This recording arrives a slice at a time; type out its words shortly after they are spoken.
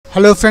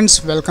Hello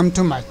friends, welcome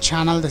to my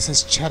channel. This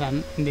is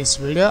Charan. In this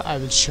video I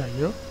will show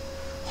you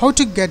how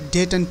to get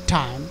date and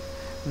time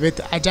with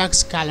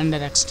AJAX Calendar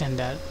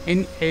Extender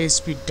in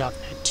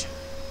ASP.NET.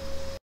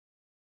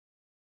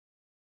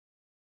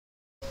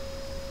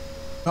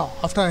 Now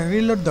after I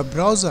reload the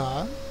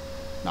browser,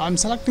 now I'm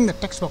selecting the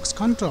text box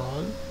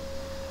control.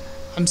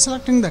 I'm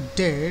selecting the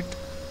date,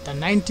 the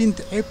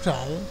 19th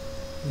April.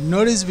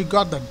 Notice we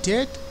got the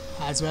date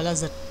as well as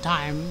the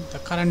time. The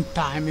current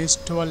time is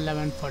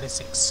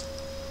 12:11:46.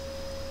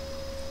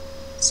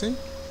 See,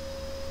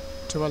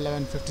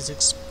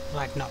 12:11:56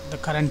 right now the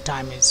current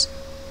time is.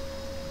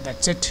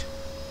 That's it.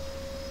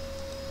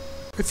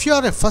 If you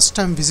are a first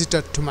time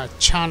visitor to my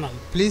channel,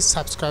 please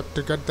subscribe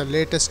to get the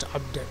latest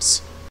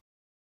updates.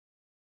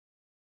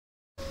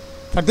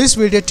 For this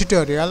video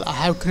tutorial I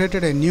have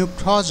created a new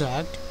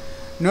project.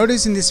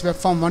 Notice in this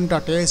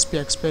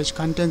webform1.aspx page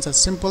contains a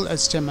simple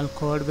HTML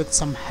code with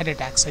some header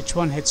tags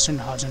h1, h2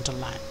 and horizontal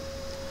line.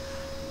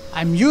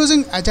 I'm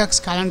using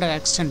AJAX Calendar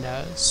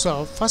Extender,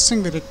 so first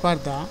thing we require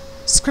the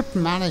script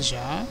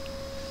manager.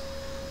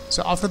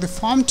 So after the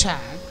form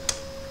tag,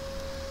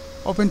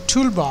 open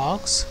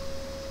toolbox.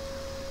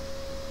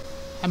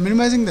 I'm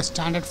minimizing the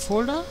standard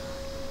folder.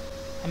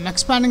 I'm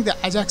expanding the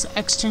AJAX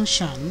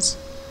extensions.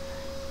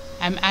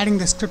 I'm adding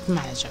the script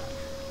manager.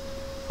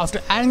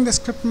 After adding the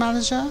script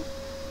manager,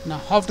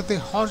 now after the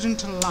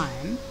horizontal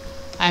line,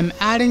 I'm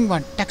adding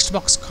one text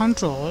box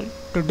control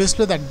to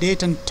display the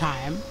date and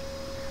time.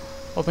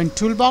 Open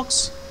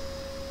toolbox.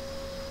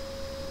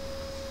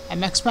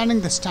 I'm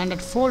expanding the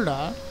standard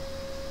folder.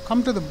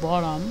 Come to the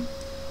bottom,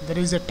 there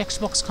is a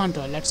text box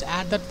control. Let's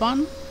add that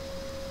one.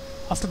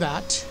 After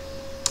that,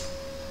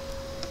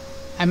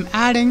 I'm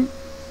adding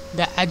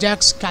the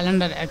AJAX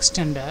Calendar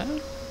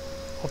Extender.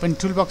 Open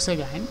toolbox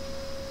again,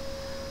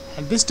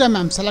 and this time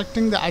I'm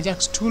selecting the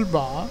AJAX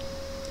toolbar,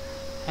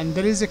 and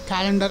there is a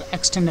calendar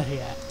extender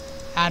here.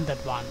 Add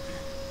that one.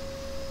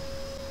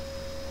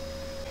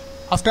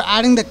 After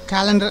adding the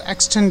calendar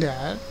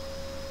extender,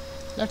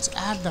 let's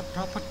add the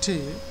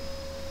property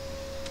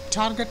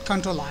target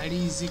control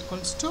ID is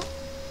equals to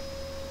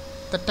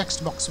the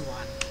text box 1.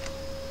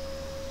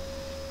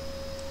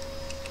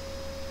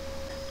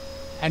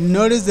 And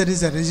notice there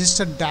is a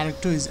registered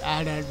directory is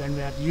added when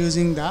we are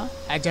using the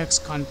AJAX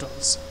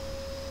controls.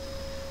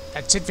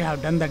 That's it, we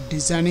have done the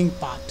designing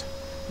part.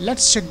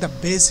 Let's check the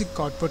basic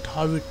output,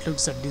 how it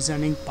looks, the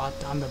designing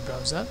part on the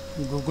browser,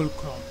 Google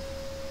Chrome.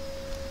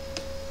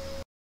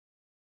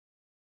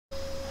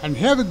 And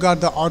here we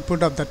got the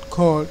output of that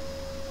code.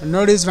 And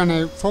notice when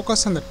I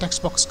focus on the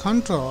text box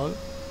control,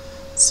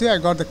 see I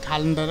got the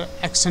calendar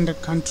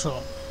extended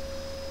control.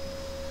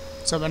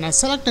 So when I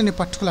select any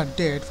particular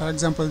date, for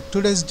example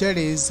today's date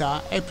is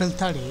April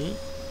 30,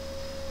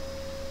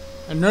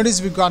 and notice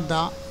we got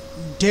the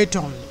date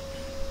only.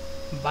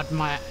 But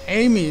my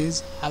aim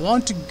is I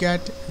want to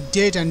get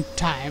date and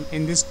time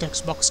in this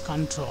text box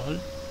control.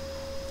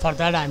 For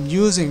that I'm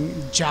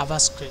using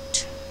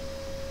JavaScript.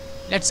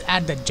 Let's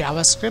add the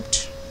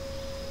JavaScript.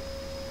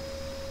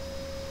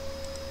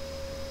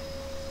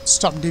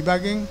 Stop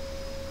debugging.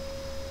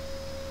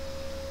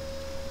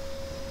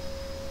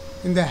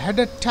 In the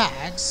header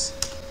tags,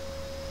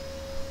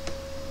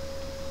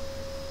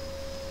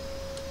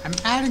 I'm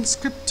adding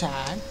script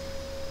tag.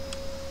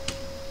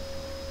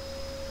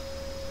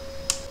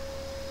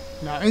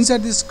 Now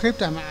inside this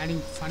script I'm adding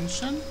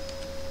function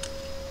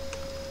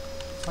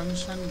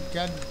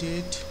get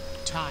date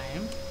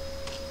time.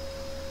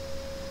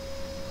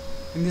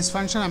 In this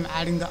function I'm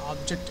adding the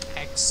object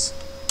x.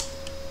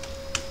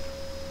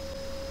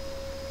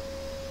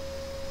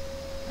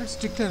 Let's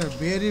declare a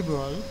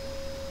variable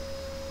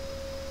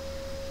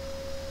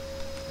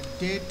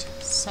date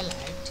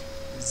select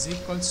is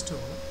equals to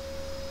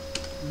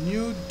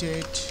new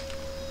date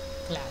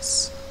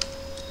class.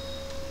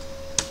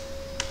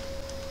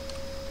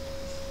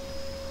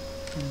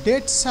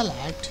 Date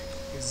select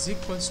is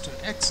equals to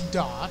x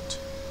dot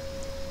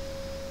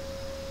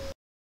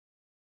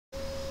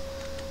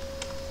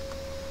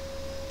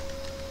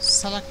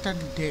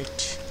selected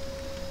date.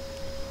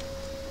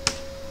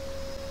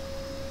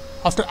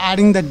 After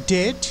adding the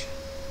date,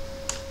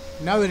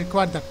 now we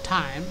require the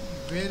time.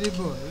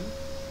 Variable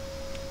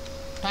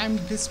time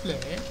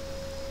display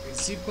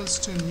is equals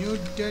to new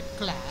date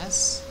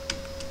class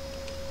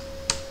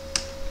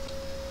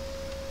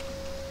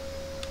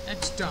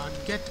x dot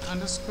get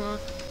underscore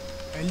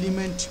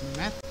element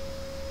method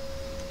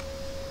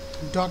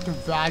dot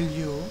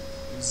value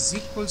is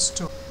equals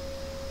to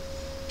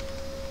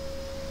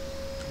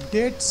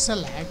date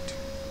select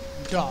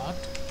dot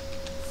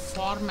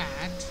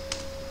format.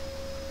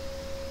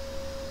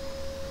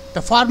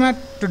 The format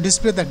to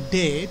display the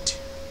date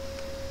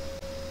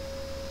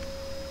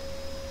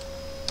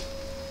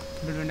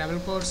between double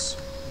quotes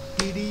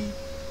dd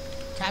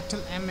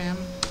capital mm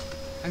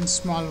and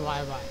small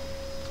yy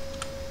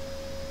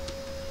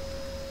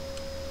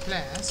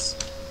plus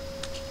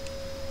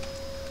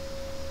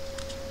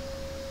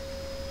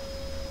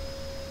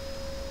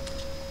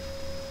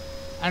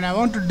and I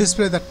want to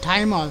display the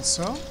time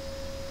also.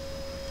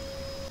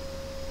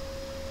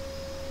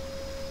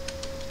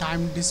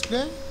 time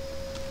display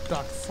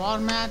dot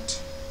format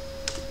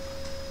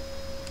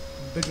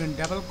between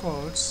double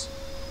quotes.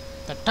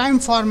 The time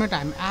format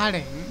I'm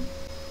adding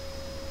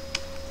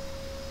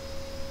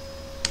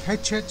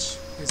HH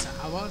is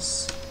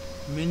hours,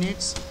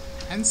 minutes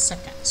and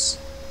seconds.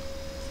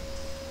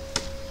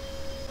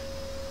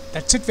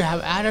 That's it, we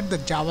have added the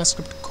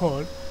JavaScript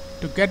code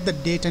to get the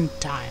date and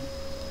time.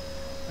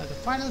 Now the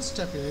final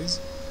step is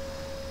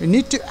we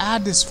need to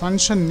add this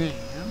function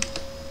name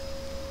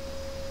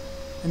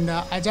in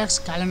the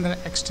AJAX Calendar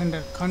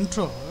Extender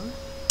control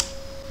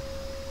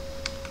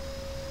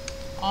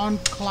on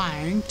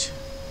client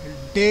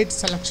date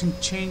selection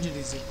changed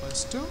is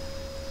equals to.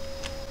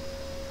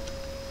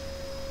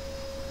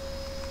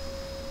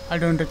 I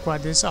don't require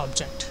this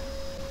object.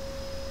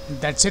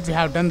 That's it, we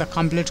have done the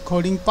complete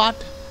coding part.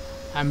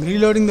 I'm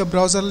reloading the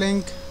browser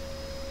link.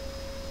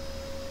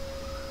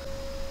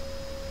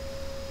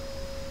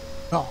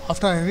 Now,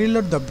 after I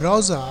reload the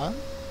browser,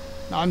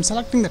 now I'm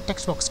selecting the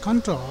text box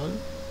control.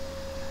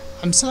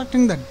 I'm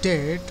selecting the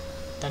date,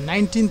 the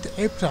 19th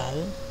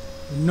April.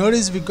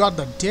 Notice we got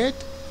the date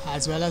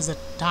as well as the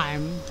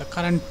time. The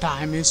current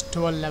time is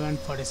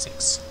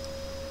 12:11:46.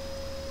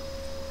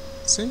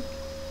 See?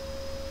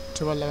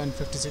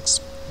 12:11:56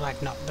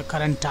 right now. The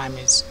current time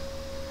is.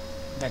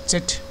 That's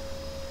it.